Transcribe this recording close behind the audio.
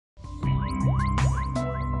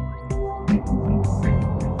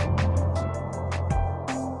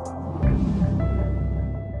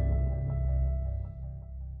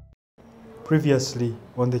Previously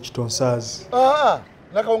on the Kitonsaz.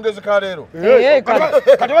 Nakaongeze kalero.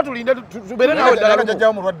 Kati batulinde Zubedah nawe ddala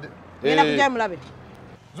jajja mulwadde. Ngenda kujja mulabe.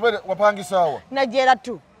 Zubedah wapangi sawa. Najera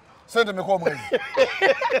tu. Sente meko mwezi.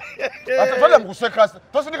 Ata tole mkuseka.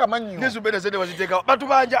 Tosindika manyi. Ni Zubedah zende waziteka.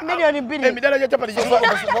 Batubanja. Milioni 2. Emidala ya chapati je.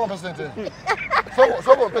 Soko pesente.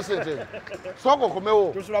 Soko pesente. Soko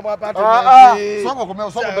komeo. Tusula mwa apartment. Soko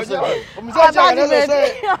komeo soko pesente. Omusacha kanene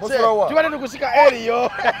se. Musulawa. Tubane tukusika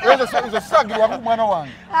eriyo. Ezo sagi wa mwana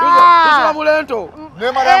wange. Tusula mulento.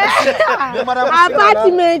 Ne madam.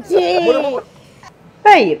 Apartment.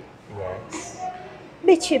 Babe. Yes.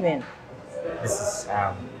 Bichimen. This is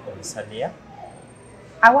Olusania.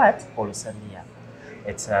 A what? Olusania.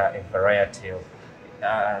 It's a variety of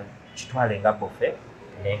chitwalenga buffet.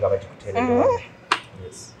 Nenga bajikutelera.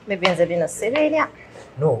 Yes. Maybe nze bino seberia.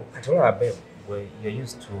 No, katola babe, you're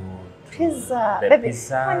used to pizza. The Baby,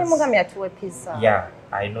 pizzas. Hani mugambi atuwe pizza. Yeah,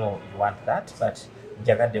 I know you want that, but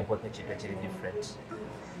njagadde nkoke kintu ekiri different.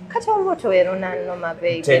 Kati olubuto wero nanno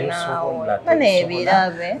mababy now. Nane Nane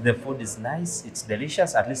ebirabe. The food is nice, it's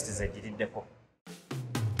delicious, at least it's ejiriddeko.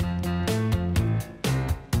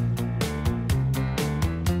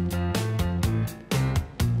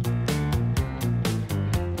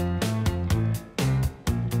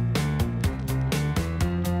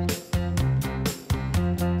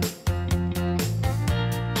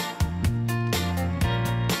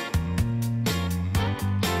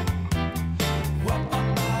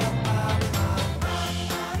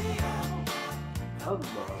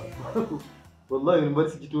 Wallahi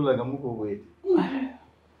mbasi kitulaga muko bwete.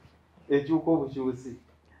 Ekyuko bukyusi.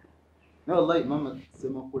 Na wallahi mama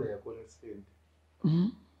sema kula yakona sente.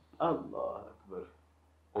 Allah akbar.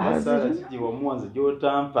 Obasala kiji wa mwanzo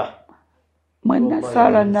jotampa. Mwana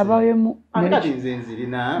sala nabayemu akati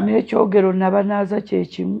nzenzirina. Nekyogero nabanaza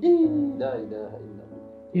kyekimu. La ilaha illa.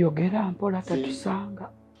 Yogera mpola tatusanga.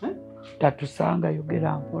 Tatusanga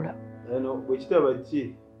yogera mpola. Ano bwekitaba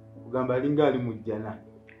ki kugamba alinga ali mujjana.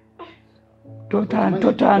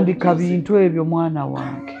 Totandika bintu ebyo mwana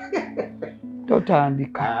wange.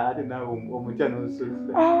 Totandika. Ate nawe omutya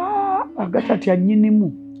n'osusa. Agatati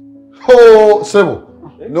anyinimu. Ho sebo.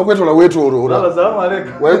 Nokwetola wetolora. Assalamu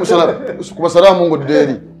alaykum. Wa musala kuba salamu ngo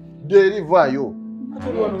deri vayo.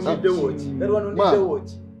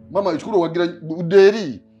 Mama ichikulo wagira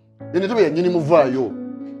deri. Ene tebe yanyini muvayo.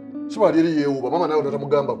 Siba deri yewo mama nawe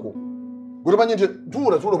ndatamugamba ko. Gurumanye nje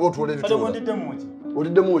tura botolere. Ade mondide muki.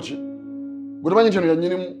 Olide muki. Gurumanye nje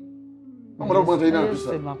yanyini mama nawe bwanza ina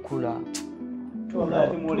pisa. Makula.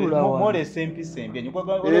 Mole sempi nyuko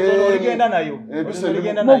oligenda nayo.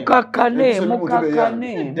 Mukakane.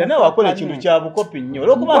 Dana wakola kintu kya bukopi nnyo.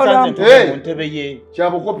 Lokuba sanze ntu ntebe ye. Kya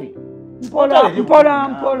bukopi. Mpola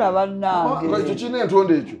bannange. Ekyo kine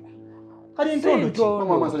entonde ekyo. Kali ntondo.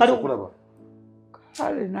 Mama sanze kulaba.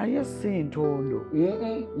 Kale naye si ntondo.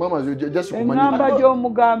 Mama just kumanya. Engamba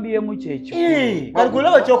gy'omugambiye mu kyekyo. Kali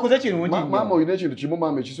kulaba kyokuze kirungi. Mama oyina ekintu kimu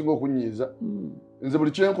mama ekisinga okunyiiza. Nze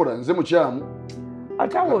buli kyenkola nze mukyamu.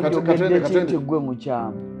 Atawo yogedde kintu gwe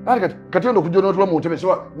mukyamu. Katendo kujja n'otula mu ntebe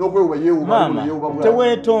siwa n'okwewa yeewuba.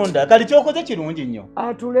 Teweetonda. Kali kyokoze kirungi nnyo.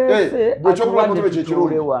 Atulese bw'ekyokola mu ntebe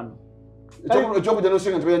kyekirungi. Wano. Ekyokujja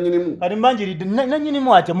n'osinga ntebe ya nnyinimu. Kali mbanjiridde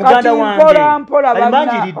nanyinimu ate muganda wange. Kali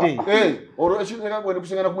mbanjiridde. Olwo ekintu bwe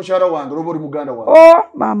ndikusingana ku mukyala wange olwoba oli muganda wange. Oh,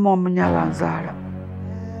 mama omunyalanzaala.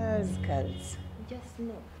 Just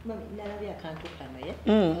know. Mami, nalabya akantu kano ye.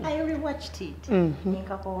 I rewatched it.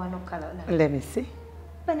 Nkako wano kala. Let me see.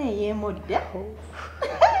 Bane yemodda.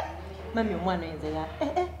 Mami omwana yenzela.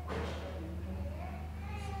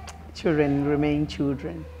 Children remain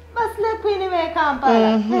children. But sleep in the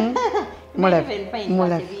Kampala.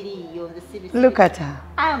 Look at her.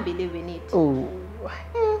 I don't believe in it. Oh.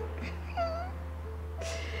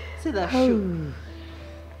 See that shoe.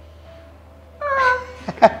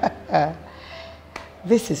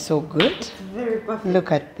 This is so good. Very perfect.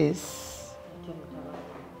 Look at this.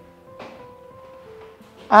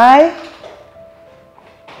 Why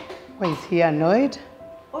is he annoyed?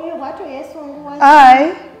 Oh, you what? Yes,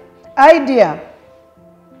 Dear.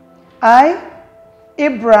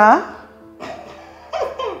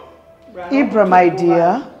 Ibra, my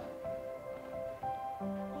dear.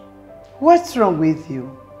 What's wrong with you?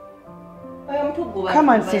 Come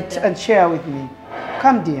and sit and share with me.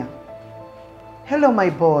 Come, dear. Hello, my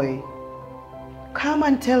boy. Come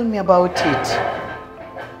and tell me about it.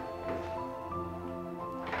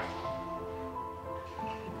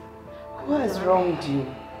 What has wronged you?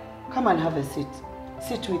 Come and have a seat.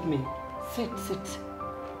 Sit with me. Sit.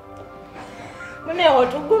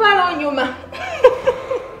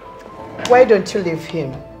 Why don't you leave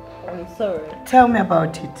him? I'm sorry. Tell me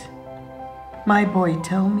about it. My boy,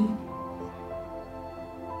 tell me.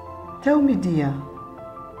 Tell me, dear.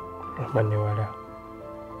 Maniwala.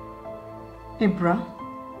 Ibra.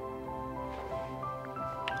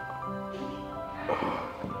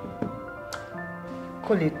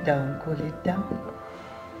 Cool it down, cool it down.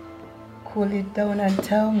 Cool it down and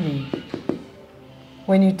tell me.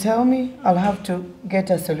 When you tell me, I'll have to get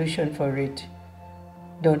a solution for it.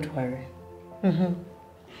 Don't worry.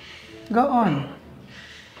 Go on.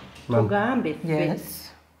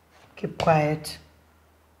 Yes. Keep quiet.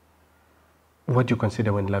 What do you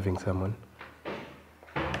consider when loving someone?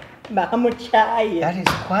 That is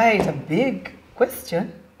quite a big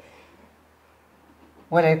question.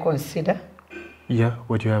 What I consider? Yeah,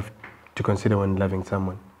 what you have to consider when loving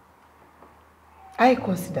someone. I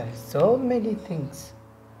consider so many things.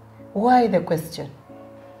 Why the question?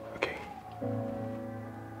 Okay.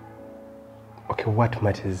 Okay, what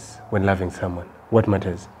matters when loving someone? What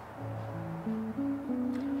matters?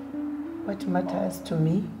 What matters to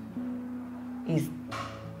me is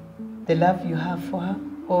the love you have for her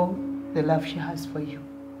or the love she has for you.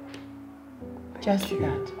 Just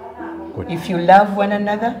that. Good. If you love one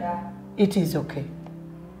another, it is okay.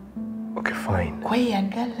 Okay, fine.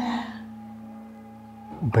 Kweyagala.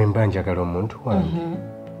 Bwemba njagala omuntu wange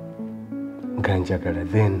nga njagala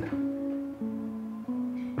then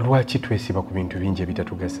lwaki twesiba ku bintu bingi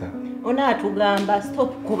ebitatugasa? Onaatugamba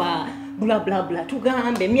stop kuba bla bla bla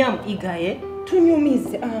tugambe myamu igaye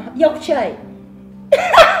tunyumize yakuchai.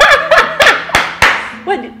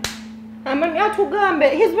 Amani atugambe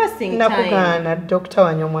he's wasting time. Nakugana Dr.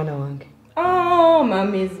 wanyo mwana wange. Oh,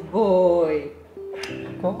 mommy's boy.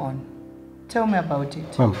 Go on. Tell me about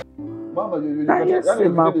it. Mama.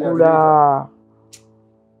 Makula.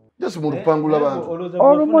 Just mulupangula bantu.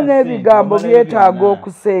 Olumu n'ebigambo byetaaga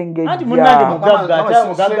okusengejja. Anti munange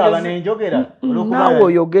mugagga abanenjogera. Naawe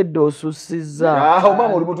oyogedde osussizza.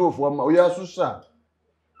 Mama oli mutuufu wamma oyasussa.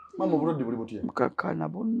 Mama obulwadde buli butya. Mukakkana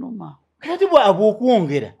bunnuma. Kati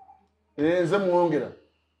bw'okwongera. Nze muwongera.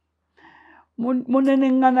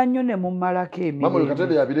 Munenengana nnyo ne mummalako emirimu. Mama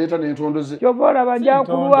Katende yabireeta n'entondoze. Kyova olaba nja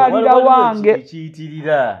kulwalira wange.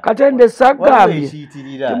 Kiyitirira. Katende saggambye.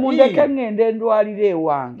 Timundeke ngende endwalira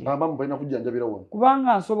ewange. Mama balina kujjanjabira wano.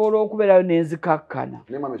 Kubanga nsobola okubeerayo n'enzikakkana.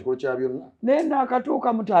 Ne mama ekikolo kya byonna. Naye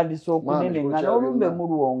naakatuuka mutandise okunenengana olumbe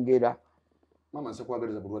mulwongera. Mama nse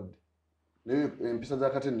kwagaliza bulwadde. Naye empisa za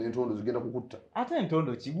Katende n'entondo zigenda kukutta. Ate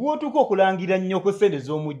entondo ki gw'otuuka okulangira nnyoko sente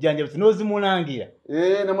z'omujjanjabi n'ozimulangira.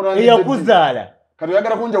 Namulangira. Eyakuzaala. Kati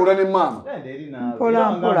oyagala kunjawula ne mama.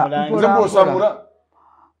 Mpola mpola. Nze bw'osamula.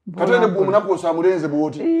 Katende bw'omunaku osamula enze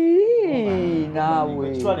bw'oti.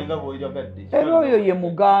 Naawe. Era oyo ye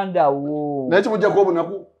muganda wo. Naye kimuggyako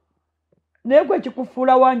obunaku. Naye gwe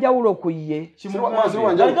kikufuula wanjawulo ku ye.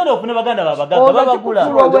 Baganda okufuna baganda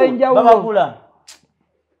babagagga babagula.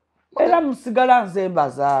 Era musigala nze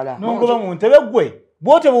mbazaala. Nongoba mu ntebe gwe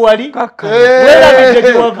bwote bwali weerabidde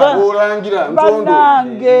gye wava olangira ntondo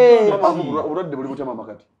bannange obulwadde buli butya mama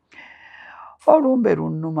kati olumbe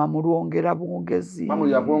lunnuma mulwongera bwongezi mama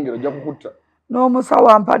yakwongera ajja kukutta n'omusawo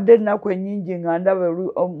ampadde ennaku ennyingi nga ndaba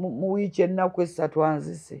mu wiiki ennaku essatu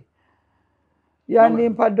anzise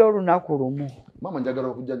yandimpadde olunaku lumu mama njagala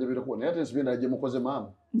okujjanjabirako naye ate nsibye naye gye mukoze mama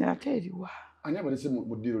ate eriwa ani abalese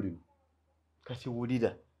mu ddiiro lino kati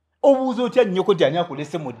wulira obuuza otya nnyoko nti ani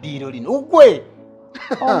akulese mu ddiiro lino ugwe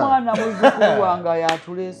omwana muzzukulu wange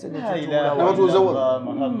yatuleese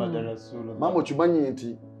mama okimanyi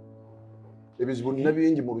nti ebizibu nina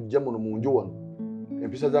bingi mu lujja muno mu nju wano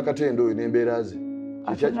empisa za Katende oyo n'embeera ze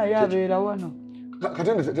ate naye abeera wano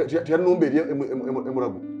Katende teyannumba eri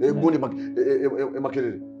emulago egundi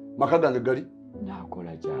emakerere maka gange gali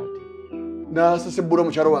naakola gyati n'asesebbula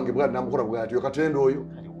mukyala wange bwati namukola bwati yo Katende oyo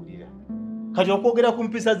kati okwogera ku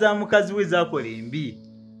mpisa za mukazi we zaakola embi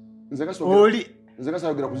nze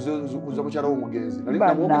kasayogera kuza mukyala w'omugenzi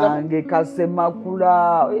bannange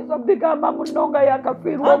kasemakula oyinza bigamba muno nga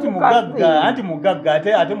yakafiirwa omukazi anti mugagga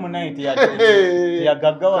ate munaye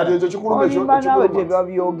teyagaggawalaolimba nawe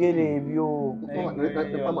tebabyogera ebyo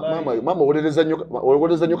mama owolereza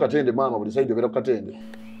nnyo Katende mama buli saidi obeera ku Katende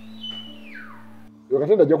yo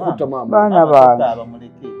Katende ajja kukutta mama baana bange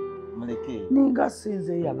ninga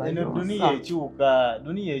sinze yabadunia ekyuka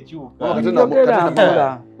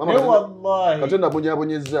Katende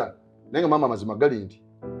abonyabonyezza naye nga mama amazima gali nti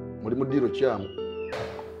muli mu ddiiro kyamu.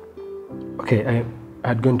 Okay, I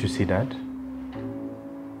had gone to see that.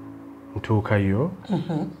 Ntuukayo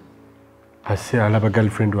ase alaba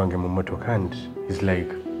girlfriend wange mu motoka and he's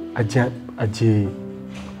like ajja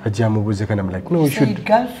mubuze and I'm like no, we should.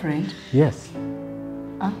 Girlfriend? Yes.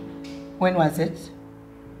 When was it?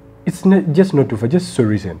 It's not, just not too far, just so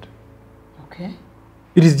recent. Okay.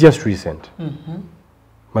 It is just recent.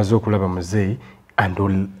 Maze okulaba muzeeyi and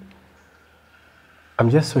all. I'm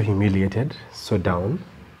just so humiliated, so down.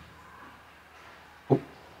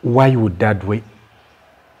 Why would Dad wait?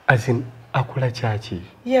 As in, akola kyaki?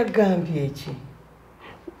 Yagambye ki?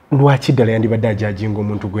 Lwaki ddala yandibadde ajajinga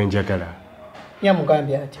omuntu gwe njagala?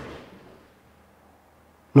 Yamugambye ati.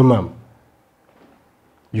 No, ma'am.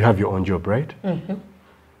 You have your own job, right?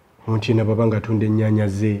 Omuntu yena baba nga atunda ennyaanya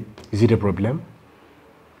ze, is it a problem?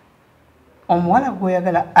 Omuwala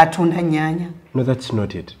gw'oyagala atunda nnyaanya? No, that's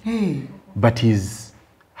not it. Hey. But is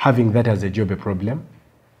having that as a job a problem?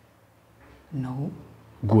 No.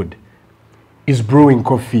 Good. Is brewing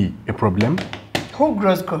coffee a problem? Who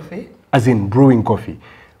grows coffee? As in brewing coffee.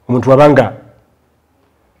 Omuntu wabanga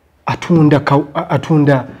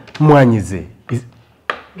atunda mwanyi ze.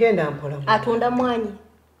 Genda mpola. Atunda mwanyi.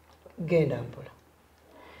 Genda mpola.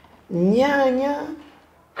 Nnyaanya,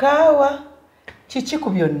 kaawa, kiki ku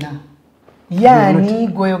byonna? Yani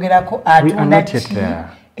gwoyogerako atunda ki?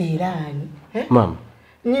 Era ani? Ma'am.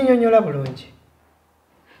 Nyinyonyola bulungi.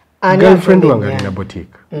 Girlfriend wange alina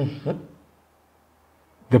boutique.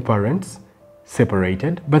 The parents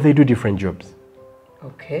separated, but they do different jobs.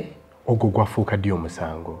 Okay. Ogwo gwafuuka ddi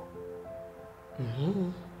omusango.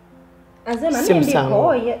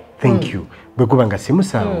 Thank you. Bwe kuba nga si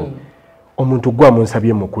musango, omuntu gwe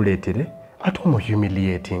amunsabye mukuleetere, ate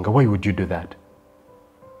omuhumiliating. Why would you do that?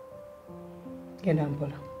 Genda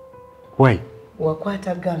mpola. Why?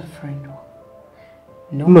 Wakwata girlfriend.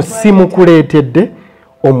 No, si mukuleetedde,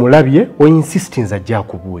 omulabye, oinsistinza ajja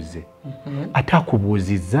akubuuze. Ate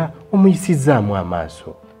akubuuzizza, omuyisizaamu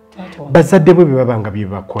amaaso. Bazadde bwe baba nga bye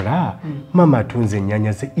bakola, mama atunze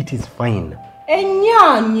ennyaanya ze, it is fine.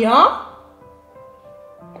 Ennyaanya?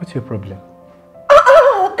 What's your problem?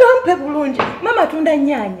 Gampe bulungi. Mama atunda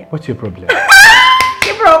ennyaanya. What's your problem?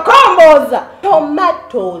 Kibrokomboza.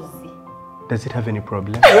 Tomatoes. Does it have any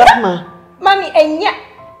problem? Rahma. Mami enya.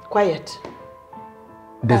 Quiet.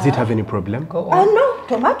 Does it have any problem? Go on. No,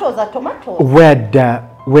 tomatoes are tomatoes.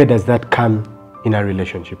 Where does that come in a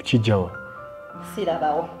relationship? Chijawa.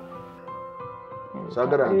 Sirabawo.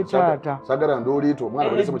 Sagara ndolito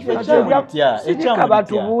mwana wese Sijika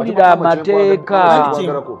batubuulira amateeka.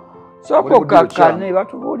 Soko kakane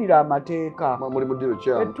batubuulira amateeka. Muri mudiro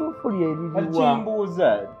kya. Etuufu lyeriwa.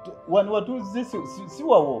 Chimbuza. Watuze si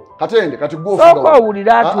wawo. Katende kati gofuga. Soko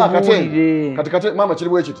awulira atubuulire. Kati mama kiri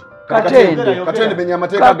bwekiti. Katende benya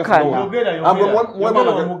amateeka agafuga.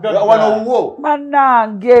 Wano uwo.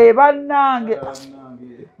 Bannange.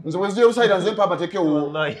 Nze wezi usaida nze mpa amateeka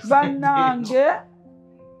uwo. Bannange.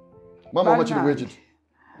 Mama wachiri bwekiti.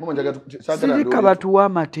 Mama njaga sagara Sirika batuwa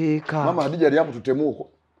amateeka. Mama Hadija ali akututemuko.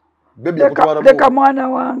 Baby Ndeka mwana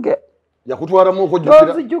wange. Yakutwara muko jukira.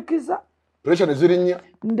 Tozijukiza. Pressure nezirinya.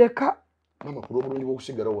 Ndeka. Mama kulo bulungi bwo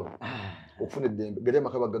kusigara wano. Okufuna eddembe. Gale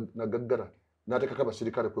makaba nagaggara. Nateka kaba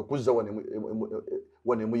sirikale kwe kuzza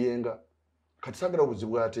wane muyenga. Kati sagara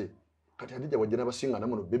obuzibu ate. Kati Hadija wajja basingana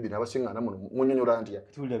muno baby nabasingana muno munyonyola ntya.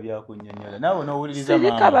 Tula bya kunyonyola. Nawe nowuliriza mama.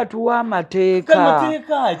 Sirika batuwa amateeka.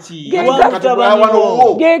 Amateeka ki?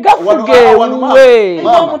 Gegafugewe.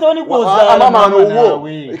 Mutoni kuza. Mama no uwo.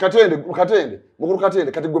 Katende. Mukuru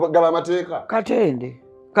katende kati gaba amateeka. Katende.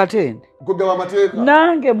 Gaba amateeka.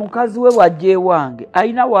 Nange mukazi we wajje wange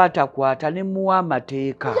alina watakwata ne muwa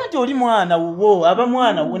amateeka. Kati oli mwana uwo aba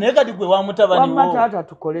mwana naye kati gwe wa mutabani wo. Wamma taata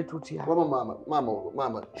tukole tutya.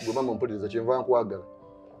 Mama mpuliriza kyenva nkwagala.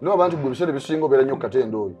 No abantu gwe bisere bisingo bera nnyo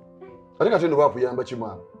katende oyo. Ate katende baakuyamba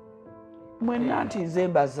kimama. Mwenna nti nze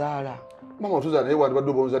mbazaala. Mama otuza naye wandi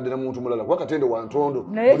badde obonzadde na muntu mulala kuba katende wa ntondo.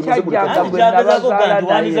 Naye kyajjanga bwe nabazaala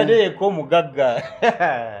wandizaddeeko mugagga.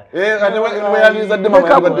 Weyandizadde mama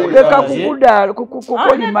yabadde. Leka kukuda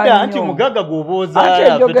kukolima nnyo. Anti mugagga gw'oboozaala. Ate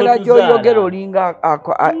enjogera gy'oyogera olinga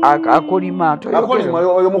akolima. Akolima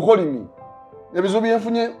oyo mukolimi. Ebizu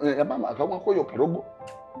byenfunye mama akamwakoyo karogo.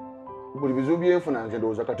 Buli bizu byenfuna nze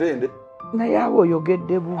ndowooza katende. Naye awo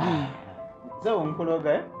oyogedde bubi. Zawo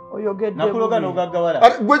nkologa oyogedde nakuloga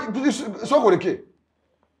n'ogaggawala. Gwe sokoleke.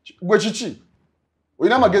 Gwe kiki?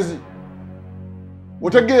 Oyina amagezi.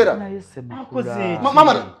 Otegeera.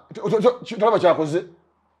 Mama talaba kyakoze.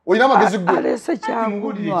 Oyina amagezi gwe. Alese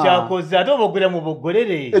kyakunywa. Kyakoze ate obogera mu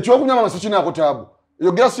bogolere. Ekyokunywa mama sikinaako taabu.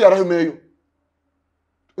 Eyo grasi ya rahimu eyo.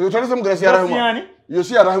 Utaleze mu grasi ya rahimu. Yo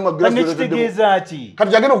si ya rahimu grasi ya rahimu. Kitegeeza ki?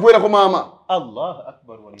 Kati jagenda okubeerako mama. Allah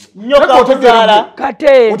akbar walillah. Nyoka okuzaala.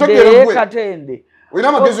 Katende. Oyina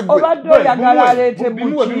amagezi gwe. Obadde oyagala aleete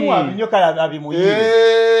buki. Nyoka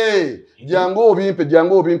abimuyiye. Jango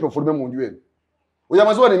obimpe fulme mu nju eno.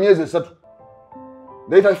 Oyamaze wane emyezi 3.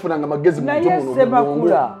 naye tafunanga magezi naye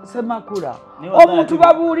semakula omuntu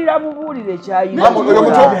babuulira mubuulire kyayina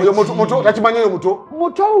oyo muto takimanyi oyo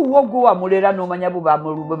muto uwo gwe wamulera n'omanya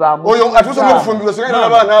oyo atuuse n'okufumbirwa singa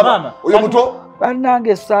n'abaana aba oyo muto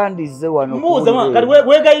bannange sandize wano mbuuza kati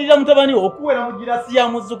weegayirira mutabani okuwera mu girasi ya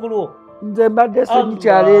muzzukulu nze mbadde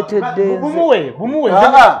senyikyaleetedde bumuwe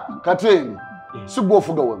Katende si gwe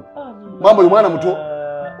ofuga wano mama oyo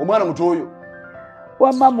omwana muto oyo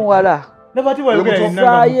wamma muwala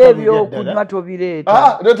nzaayo ebyokunywa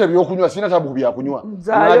tobireeta leeta ebyokunywa sirina tabu ku byakunywa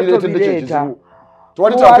nzaayo tobireeta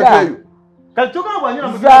tewali tapekeeyo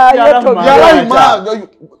nzaayo tobireeta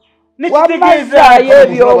wamazaayo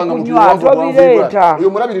ebyokunywa tobireeta oyo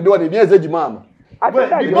mulabiridde wano emyezi egi maama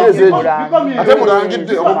ate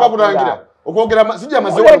mulangidde okuba kulangira okwogera sijja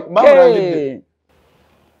amaze mulangidde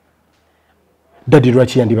Daddy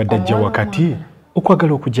lwaki yandibadde ajja wakati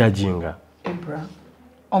okwagala okujajinga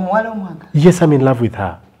omuwala omwagala yes I'm in love with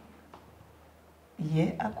her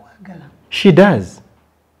ye akwagala she does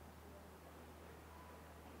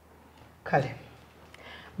kale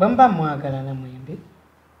bamba mwagala na mwembe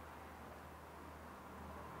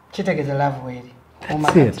kitegeeza love weri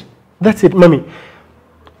that's it mommy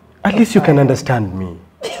at least you can understand me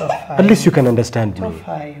at least you can understand me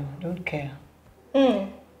don't care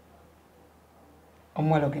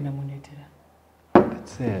omwala ogenda munetera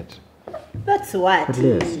that's it That's what. At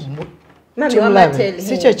least. Mami wamateli.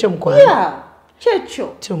 Si kyekyo mukwano. Yeah.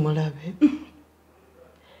 Kyekyo. Tumulabe.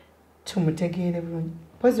 Tumutegeere bulungi.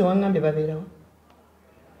 Pozi wangambe babeerawo.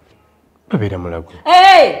 Babeera Mulago.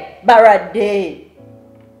 Hey, baradde.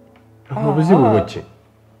 Obuzibu bwaki?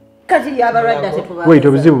 Kati ya baradde atetuba. Wait,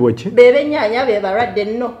 obuzibu bwaki? Bebe nyanya be baradde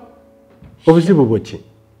nno. Obuzibu bwaki?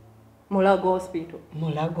 Mulago hospital.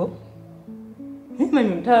 Mulago?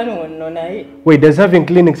 Wait, does having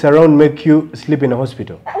clinics around make you sleep in a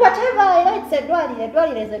hospital? Whatever, it's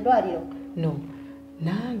a dwaliro. No.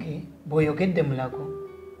 Nange, bw'oyogedde Mulago.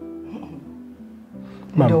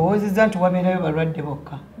 Mama. Ndowoozezza nti wabeerayo balwadde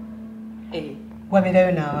bokka.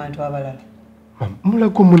 Wabeerayo n'abantu abalala. Mama,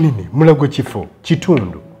 Mulago munene, Mulago kifo,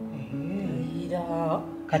 kitundu.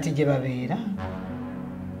 Kati gye babeera.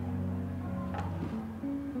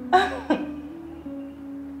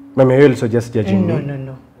 Mama, you're also just judging me.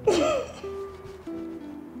 No.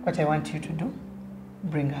 What I want you to do,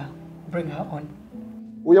 bring her on.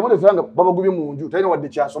 Uyamulezanga babagubye mu nju talina wadde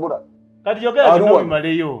kyasobola. Kati yogera kino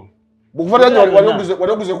maleyo. Bukufatira nyo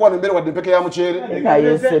walioguze kwa mbere wadde mpeke ya muchere.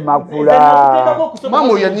 Naye semakula.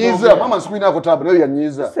 Mama yanyiza, mama sikuina ako tabu nayo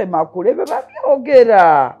yanyiza. Semakula ebe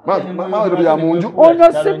babyogera. Mama ero bya mu nju.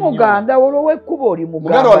 Ono si Muganda olwo ekkubo oli Muganda.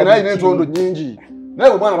 Muganda wange naye n'entondo nnyingi.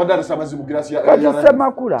 Naye omwana badde alesa amazzi mu girasi ya. Kati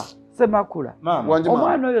semakula.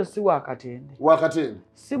 Omwana oyo si wakatende. Wakatende.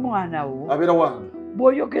 Si mwana wo. Abeera wange.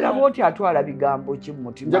 Bw'oyogera bw'oti atwala bigambo ki mu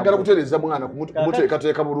mutima. Njagala kutereeza mwana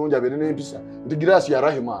kumuteekateeka bulungi abeere n'empisa. Nti girasi ya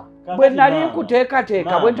Rahima. Bwe nali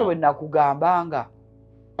nkuteekateeka bwentyo bwe nakugambanga.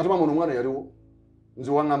 Ate mama ono omwana yaliwo.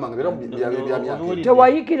 Nze wangambanga beera bya myaka.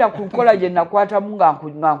 Tewayikira ku nkola gye nakwatamu nga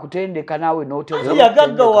nkutendeka naawe n'oteza.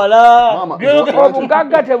 Yagaggawala.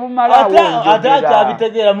 Obugagga tebumalaawo. Ate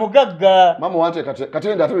akyabitegeera mugagga. Mama wante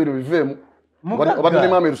katende ate biro biveemu. Obadde ne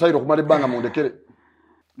mama erusairo okumala ebbanga mundekere.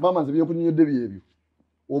 Mama nze byenkunyonyodde byebyo.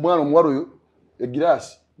 Omwana omuwala oyo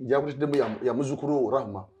egirasi njakuleteddemu ya muzzukulu wo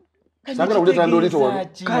Rahma. Sagala kuleta ndolito wano.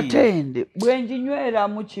 Katende bwe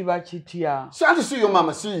nginyweramu kiba kitya. Santi siyo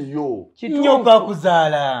mama siyo. Nyoka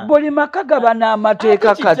kuzaala. Buli maka gaba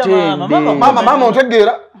n'amateeka Katende. Mama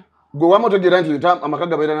otegeera. Gwe wama otegeera nti amaka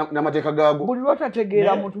gabeera n'amateeka gaago. Buli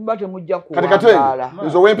lwatategeera muntu mba temujja kuwangaala. Kati Katende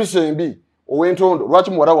nze ow'empisa embi ow'entondo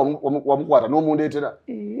lwaki muwala wamukwata n'omundeetera.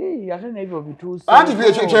 Ate n'ebyo bituuse. Anti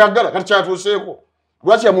kyeyagala kati kyatuuseeko.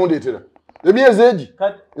 Lwaki yamundeetera. Emyezi egi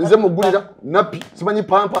nze mugulira nappi simanyi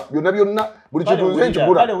pampa byonna buli kintu nze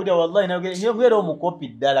nkigula. Kale udya wallahi nayogera omukopi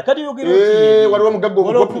ddala. Kati yogera waliwo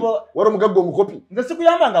omugagga omukopi. Nze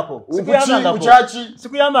sikuyambangako.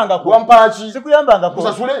 Sikuyambangako. Wampaaki. Sikuyambangako.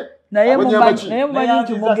 Kusasule. Naye mumanyi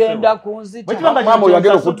nti mugenda kunzita. Mama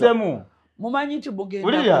oyagala okuttemu. Mumanyi nti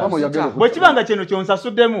mugenda kunzita. Bwe kibanga kino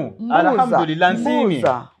kyonsasuddemu. Alhamdulillah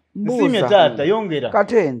nsiimye taata yongera.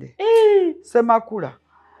 Katende. Semakula.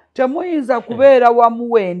 Temuyinza kubeera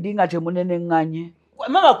wamu wendi nga temunenenganye.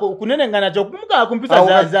 Mama kunenengana kyokumuka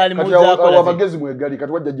kumpisa zaali mu zakola. Kati abagezi mwegali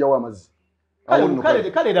kati wajjajjawo amazzi.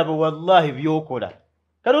 Kale laba wallahi byokola.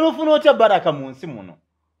 Kale onofuna otya baraka mu nsi muno.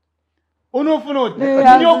 Onofuna otya.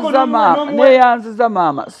 Neyanziza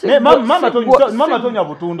mama. Mama tonya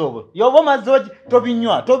butundo obwo. Yoba mazzi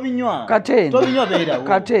tobinywa. Katende. Tobinywa beera.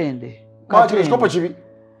 Katende. Kikopo kibi.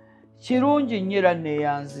 Kirungi nnyo era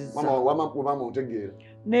neyanziza. Mama otegeera.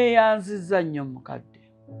 Neyanziza nnyo mukadde.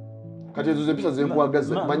 kati ezo zempisa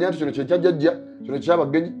zenkwagaze manya nti kino kyajjajja kino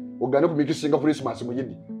kyabagenyi ogane ku mikisinga Christmas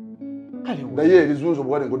muyidi naye erizunzo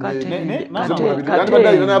bwale ng'andi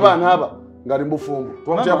badayina n'abaana aba ngali mbufumbu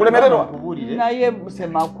twakulemererwa naye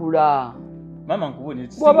Semakula mama nkubone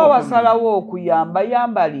bw'oba wasalawo okuyamba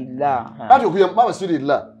yambalira ati okuyamba mama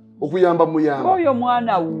sirilla okuyamba muyamba oyo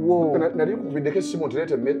mwana wo nali kubiddeko essimu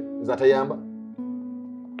ntireeta emmere zatayamba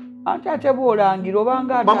anti ate bw'olangira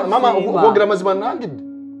obanga mama okwogera mazima nangidde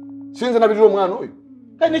sinze nabirira omwana oyo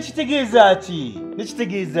nekitegeeza ki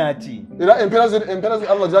era empeera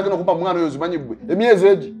Allah zagenda okupa mwana oyo zimanyi ggwe emyezi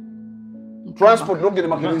egi transport nogende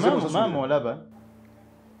makerezi mama olaba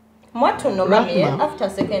Mwatu no mami after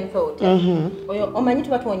second thought. Oyo omanyi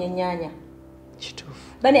tuba tuonye nyanya.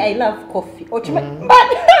 Kitufu. Bani I love coffee. Ochima.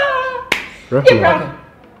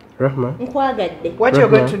 Rahma. Nkwagadde. What you're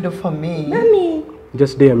going to do for me? Mami.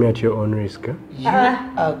 Just dare me at your own risk. You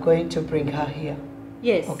are going to bring her here.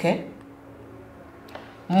 Yes. Okay?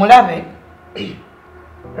 Mulabe.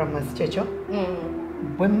 Rahma Checho.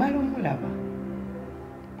 Bwe mmala omulaba.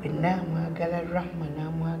 Bwe naamwagala Rahma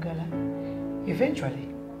naamwagala. Eventually.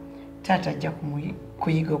 Tata ajja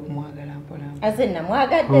kuyiga okumwagala mpola. Azenna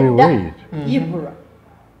mwagadde dda. Yibura.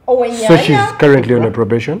 Owenyanya. So she's currently on a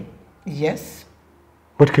probation? Yes.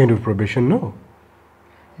 What kind of probation? No.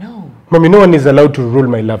 No. Mommy, no one is allowed to rule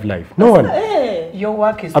my love life. No one. Your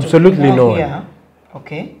work is absolutely to no here. one.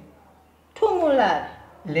 Okay? Tumula.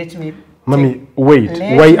 Let me. Mommy, wait.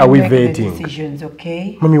 Why are we vetting? Decisions,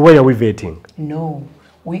 okay? Mommy, why are we vetting? No,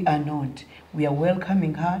 we are not. We are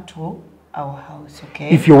welcoming her to our house, okay?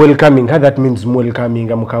 If you're welcoming her, that means welcoming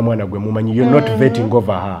Mukamwana Gwemumanyi. You're not vetting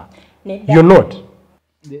over her. You're not.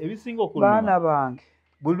 Ebisinga okuluma. Baana bange.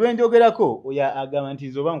 Buli lwe njogerako oya agamba nti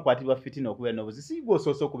nzoba nkwatibwa fitina okubeera n'obuzi sigwa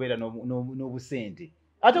osoosa okubeera n'obusente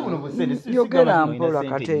ate buno busente yogera mpola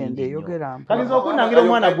Katende yogera mpola kati okunangira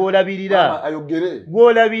omwana gw'olabirira ayogere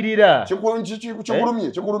gw'olabirira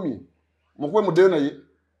kikulumye mukuwe muddeyo naye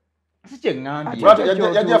si kye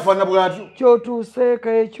ŋŋambye yajja afaanana bw'atyo kyotuuseeko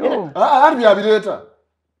ekyo ati byabireeta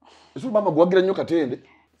esi mama gwagira nnyo Katende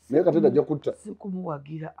naye Katende ajja kutta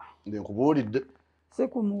sikumuwagira nkubuulidde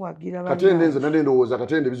sekumuwagira Katende nze nali ndowooza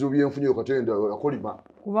Katende ebizibu byenfunyeyo Katende akolima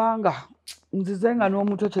kubanga nzize nga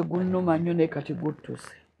n'omutwe tegunnuma nnyo naye kati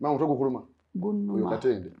guttuse mama omutwe gukuluma gunnuma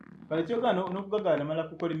Katende kale kyogaa n'okugagaana mala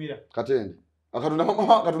kukolimira Katende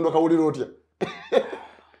akatunda kawulira otya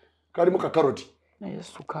kalimu kakaroti naye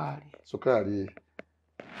sukaali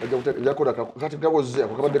njakola kati gawoze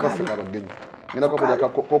ako kabadde kaffe kabagenyi ngenda kakola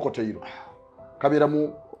kokoteiro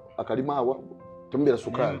kabeeramu akalimaawa temubeera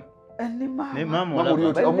sukaali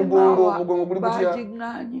omugongo guli gutya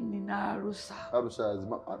alusazi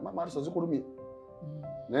mama alusazi zikulumye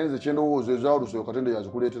naye nze kyendowooza ezo alusa Katende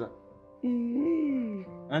yazikuleetera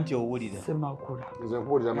anti owulira Semakula nze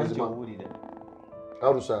nkuwulira mazima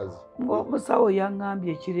alusazi omusawo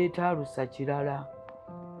yaŋŋambye ekireeta alusa kirala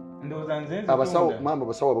abasawo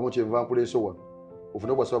abamu kyenva nkuleese wano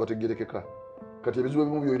ofune obasawo bategerekeka kati ebizibu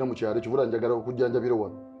ebimu byolina mu kyalo kivula njagala okujjanjabira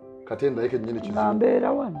wano Katende ayeke nnyini kizibu nga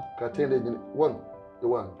mbeera wano Katende nnyini wano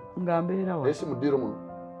ewange nga mbeera wano esi muddiiro muno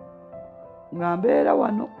nga mbeera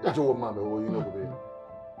wano ate wo mama oyina okubeera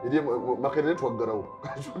eri Makerere twaggalawo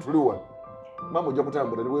tuli wano mama ojja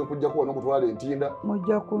kutambula niwe nkujjako wano okutwala entinda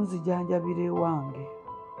mujja kunzijanjabira ewange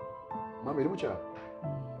mama eri mukyalo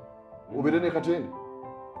obeere ne Katende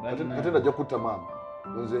Katende ajja kutta mama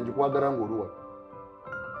nze njikwagala ng'oli wano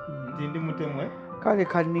nti ndi mutemwe kale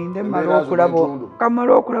kaninde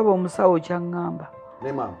kamala okulaba omusawo kyaŋŋamba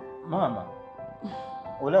ne mama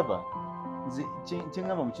olaba nze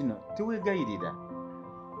kyeŋŋamba mu kino tiweegayirira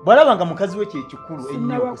bw'alaba nga mukazi we kyekikulu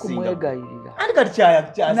ennyo okumwegayirira anti kati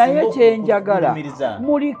kyasinga naye kyenjagala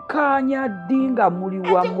muli kaanya ddi nga muli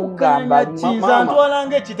wamu ngambalinza ntwala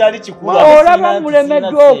ng'ekitali kikulu olaba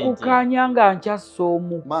mulemeddwa okukaanya nga nkyassa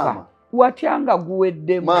omukka watya nga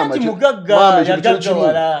guweddemu anti mugagga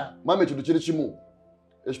yagaggawala mama ekintu kiri kimu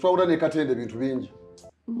ekitwawula ne Katende ebintu bingi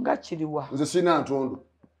nga kiriwa nze sina ntondo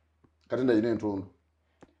Katende ayina entondo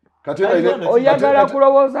oyagala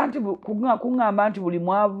kulowooza nti kuŋŋamba nti buli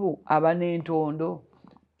mwavu aba n'entondo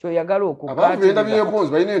kyoyagala okukwatagenda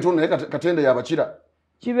byekonzi balina entondo naye Katende yabakira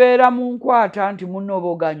kibeera mu nkwata nti munno oba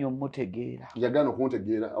oganya okumutegeera yagana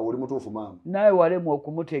okumutegeera awo oli mutuufu mama nawe walemu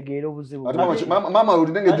okumutegeera obuzibu mama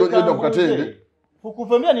olinde ng'ejjojjodda ku Katende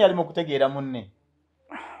fukufa myani yali mu kutegeera munne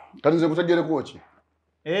kati nze kutegeereko ki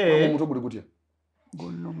omutwe guli gutya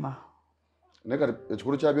gunnuma naye kati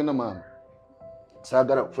ekikulu kya byonna mama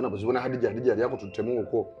saagala kufuna buzibu na Hadija yali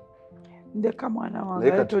akututtemuuko ndeka mwana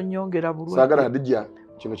wange ate onyongera bulwadde saagala Hadija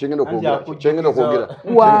kino kyengenda okwogera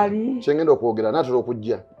wali kyengenda okwogera naatera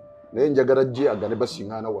okujja naye njagala jje agane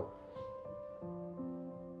basiŋŋaana wa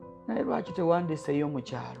naye lwaki tewandeseeyo mu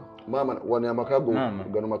kyalo maama wano amakago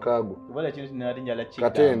gano makago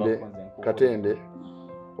katende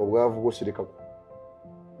obwavu bwo sirikako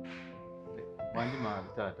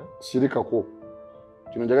sirikako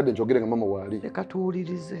kino njagadde nkyogere nga mama waali leka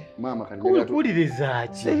tuwulirize maama kuwuliriza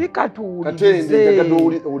ki sirika katende tuwulirize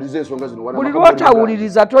njagadde owulirize ensonga zino buli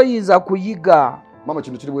lwotawuliriza toyinza kuyiga mama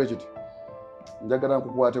kino kiri bwe kiti njagala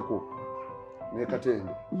nkukwateko ne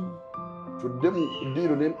katende tudde mu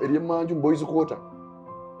ddiiro ery'emmanju mu boys quarter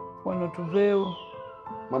wano tuveewo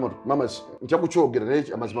mama ntya kukyogera naye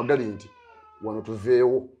amazima gali nti wano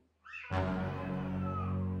tuveewo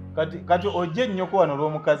kati ojje nnyoko wano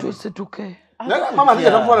olw'omukazi tusituke mama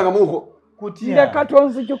nija takufaananga muuko ndeka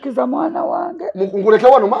tonzijukiza mwana wange nkuleke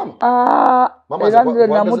wano mama era nze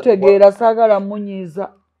namutegeera saagala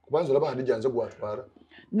munyiiza kubanza olaba Hadija nze gwatwala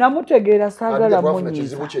namutegeera saagala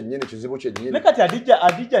munyiiza kizibu kyennyini ne kati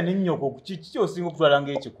Hadija ne nnyoko kiki osinga okutwala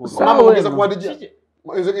ng'ekikulu mama mugeza ku Hadija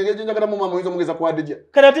njagala mu mama oyinza mugeza ku Hadija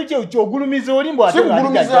kati ate kyogulumiza oli mbw ate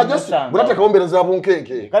bulateekawo mbeera za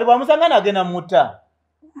bunkenke kati bwamusanga n'agenda muta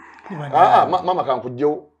mama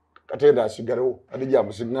kankugjewo katenda asigarewo Hadija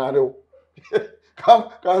amusiŋŋaanewo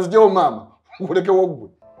kanzijewo mama nkulekewo gwe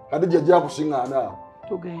Hadija ajja kusiŋŋaana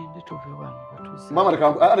tugende tuve wano batuuse mama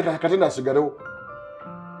katenda asigarewo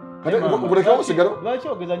nkulekewo sigarewo lwaki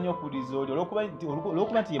ogeza nnyo okuwuliriza oli olwokuba nti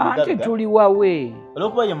ye anti mugagga tuli wawe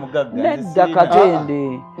olwokuba ye mugagga nedda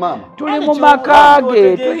katende mama tuli mu maka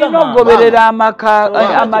ge tulina okugoberera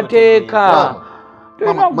amateeka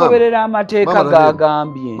tulina okugoberera amateeka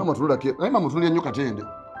gagambye mama tunulake naye mama tunulya nnyo katende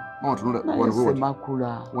mama tunula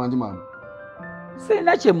semakula wangi mama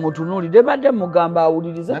sirina kye mutunuulidde badde mugamba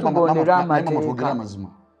awulirize tugondera amateeka twogera amazima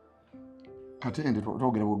katende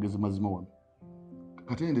twogera bwogezi mazima wano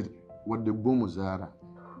katende wadde gwe omuzaala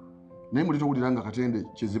naye muli towulira nga katende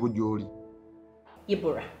kizibu gy'oli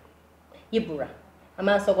Yibura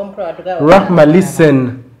amaaso g'omukulu watugawa Rahma,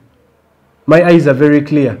 listen. My eyes are very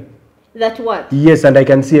clear. That what? Yes, and I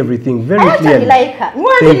can see everything very clearly.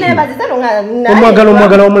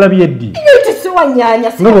 Omwagala omulabye eddi.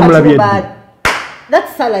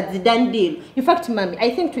 That's salad, done deal. In fact, Mommy,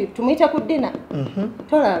 I think to meet up with dinner.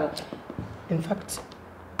 In fact,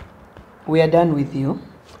 we are done with you.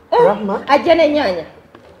 Rahma. Ajane nyanya.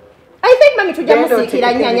 I think Mommy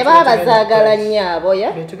tujamusikira nyanya baba zagala nyabo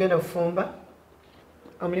ya. Tugenda kufumba.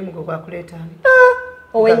 Omulimu gwo gwakuleetaani.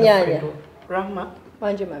 Owe nyanya. Rahma.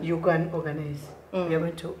 You can organize. We are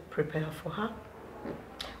going to prepare for her.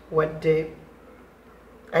 What day?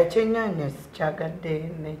 I change nyanya chagadde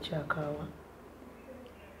ne chakawa.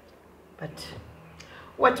 But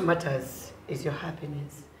what matters is your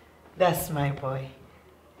happiness. That's my boy.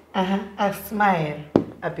 I smile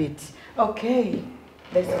a bit. Okay.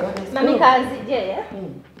 Let's go. Mami kanzije ya?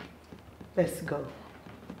 Let's go.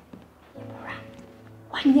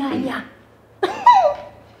 Wanyanya.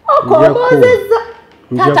 Okomozeza.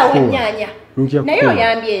 Tata wenyanya. Nayo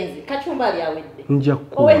yambienzi kachumba lyawedde.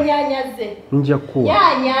 Njakuwa. Owenyanya ze. Njakuwa.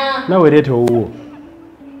 Nyanya. Nawe leeta owuwo.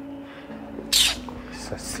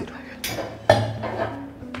 Sasira.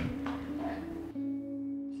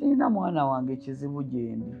 Sina mwana wange kizibu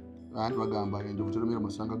gyendi. Anti bagamba enjovu terumira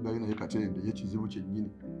masanga gayo naye katende ye kizibu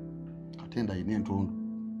kyennyini. Katenda ayina entondo.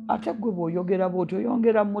 Ate gwe bw'oyogera bw'oti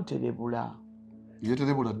oyongera muterebula.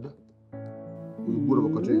 Yeterebula dda. Ugura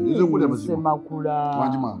bakatende. Nze nkulya mazima. Semakula.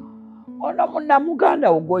 Wangi mama. Ono munnamuganda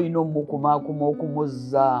ogwo olina omukumaakuma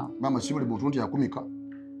okumuzza. Mama si buli muntu nti akumika.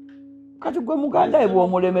 Kati gwe muganda we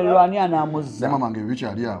bw'omulemererwa ani anaamuzza. Mama wange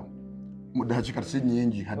bikyali awo. Mu dakiika si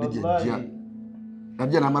nnyingi Hadija ajja.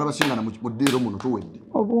 Hadija n'amala basingana mu ddiiro muno tuwedde.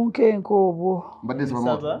 Obunkenke obwo. Mbadde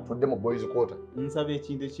nsaba tudde mu boys quarter. Nsaba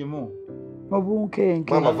ekintu kimu.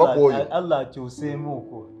 Obunkenke. Mama va kwoyo. Allah akyuseemu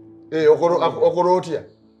okwo. Okola otya?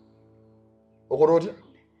 Okola otya?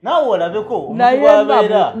 Naawe olabeko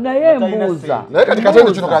naye mbuuza. Naye kati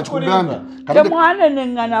katende kino kakikugambe.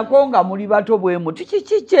 Temwaneneng'anako nga muli bato bwe muti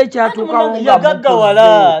kiki ekyatuukawo nga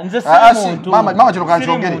yagaggawala nze si muntu. Mama kino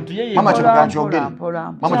kankyogere. Mama kino kankyogere.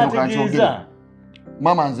 Mama kino kankyogere.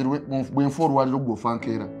 Mama nze bwe nfa olwaliro gwe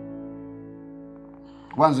ofankeera.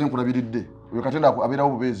 Kuba nze nkulabiridde. Oyo katende abeerawo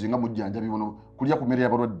bubeezi nga mujjanjabi buno kulya ku mmere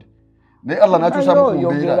y'abalwadde. Naye Allah n'akyusa mu kumbeera.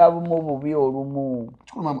 Oyogera bubi olumu.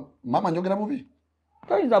 Kikulu mama njogera bubi.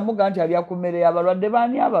 Toyinza muga nti alya ku mmere y'abalwadde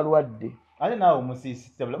baani abalwadde. Ate naawe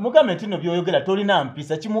omusiisi mugambe nti no by'oyogera tolina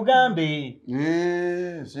mpisa kimugambe.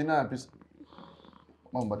 Sina mpisa.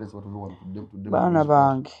 Mama mbadde nsaba tuve wano tudde. Baana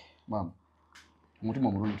bange. Mama. Omutima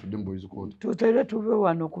omulungi tudde mu boys quarter. Tutere tuve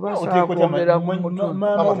wano kubasaa kwogera ku mutu.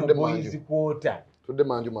 Mama tudde mu boys quarter. Tudde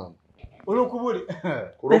manju mama. Olwokubuli.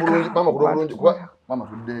 Kulobulungi mama kulobulungi kuba mama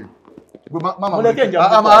tudde. Mama Muleke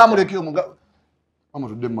nja muleke omuga. Mama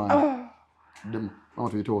tudde mama. Demu. Mama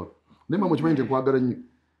tuyitowa. Ne mama kimayinte kwagala nnyo.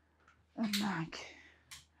 Anake.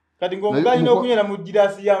 Kati ng'omuganyi n'okunyera mu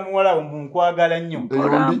girasi ya muwala omunkwagala nnyo.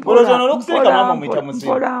 Eyombi. Olowooza olw'okusirika mama omuyita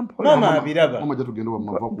musiru. Mama abiraba. Mama jja tugenda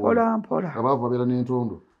wamava ku. Mpola. Abaavu babeera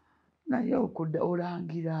n'entondo. Naye okudda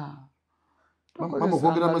olangira. Mama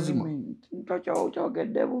kwogera amazima.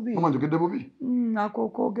 Kyogedde bubi. Mama njogedde bubi. Ako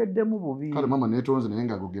koogeddemu bubi. Kale mama neetonze naye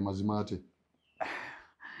ng'agoge mazima ate.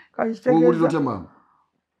 Kitegeeza. Otya mama?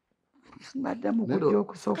 Mbadde mu kujja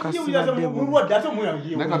okusooka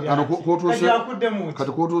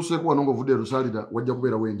kati kwotuuseeko wano ng'ovudde Lusalira wajja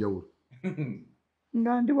kubeerawo enjawulo.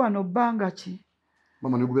 Nga ndi wano bbanga ki?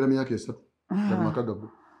 Mama negubeera myaka 3 kati maka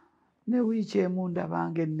gago. Ne wiiki emu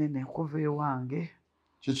ndabanga ennene kuva ewange.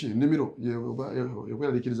 Kiki nnimiro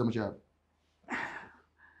yekweraliikiriza mukyalo?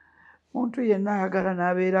 Muntu yenna ayagala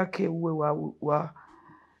n'abeerako ewuwe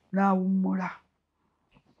n'awummula.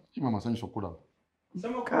 Mama asanyusa okulaba.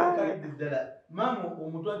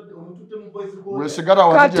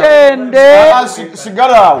 Katende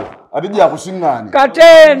sigalawo atijja akusiŋŋaane.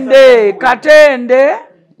 Katende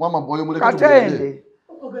Mama oyo muleke Katende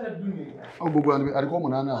ogugu aliko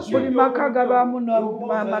omunaana aso. buli maka gabaamu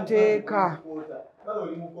n'amateeka.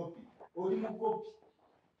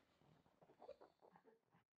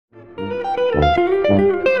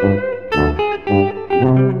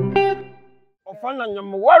 Ofananya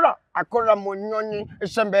muwala akola mu nnyonyi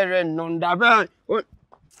esembere nno ndabe.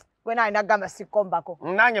 Gwena alina gamba sikombako.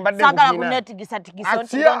 Nanye badde sagala kunetigisa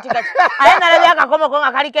ntiga. Aye nalabye akakomo ko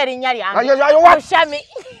nga kaliko erinnya lyange. Oshami.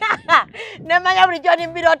 Nemanya bulijjo ni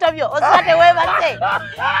mbirooto byo. Osate weebase.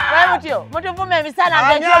 Wewe mutyo. Mutuvume emisana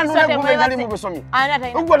ng'ekyo osate weebase. Ani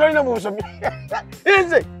atayina. Ugwo tolina mu busomi.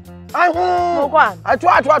 Nze. Mukwana.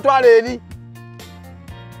 Atwala eri.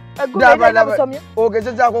 Daba busomye.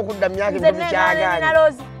 Ogezezaako okudda myaka ebiri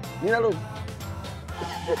kyagaanyi. Nina Rozi.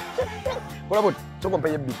 Kola boti. Soko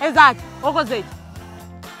mpaye ebbi. Ezaki, okoze eki?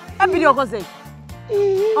 Ebiri okoze eki?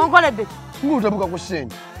 Onkoledde ki? Ng'otabuka ku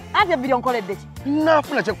ssente. Ate ebiri onkoledde ki?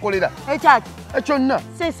 Naafuna kyekkolera. Ekyaki? Kyonna.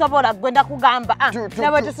 Sisobola gwenda kugamba.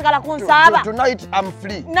 Nawe tusigala kunsaaba. Tonight I'm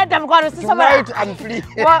free. Nedda mukwano sisobola. Tonight I'm free.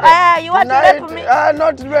 You want to rape me?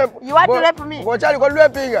 Not rape. You want to rape me? Ng'okyaliko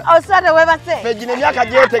rapinga. Osate weebase. Begina emyaka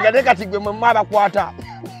gyetega naye kati gwe mwe mwabakwata.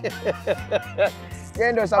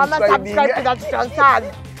 Genda subscribe to the Kitonsaz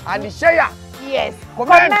and share. Yes.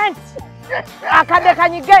 Comment. Akade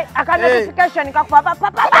kanyige, notification kakuba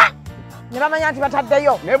papa. Ne bamanya nti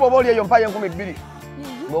bataddeyo. Naye bw'oba oli eyo mpayo 2,000.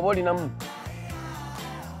 Bw'oba olinamu.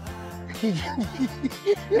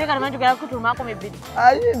 Nega namanyi tugera kutuma 2,000.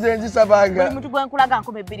 Ayi nze nzisabanga. Buli muntu gwenkulaga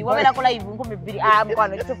 2,000. Wabeera ko live 2,000.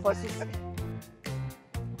 Mukwano 246.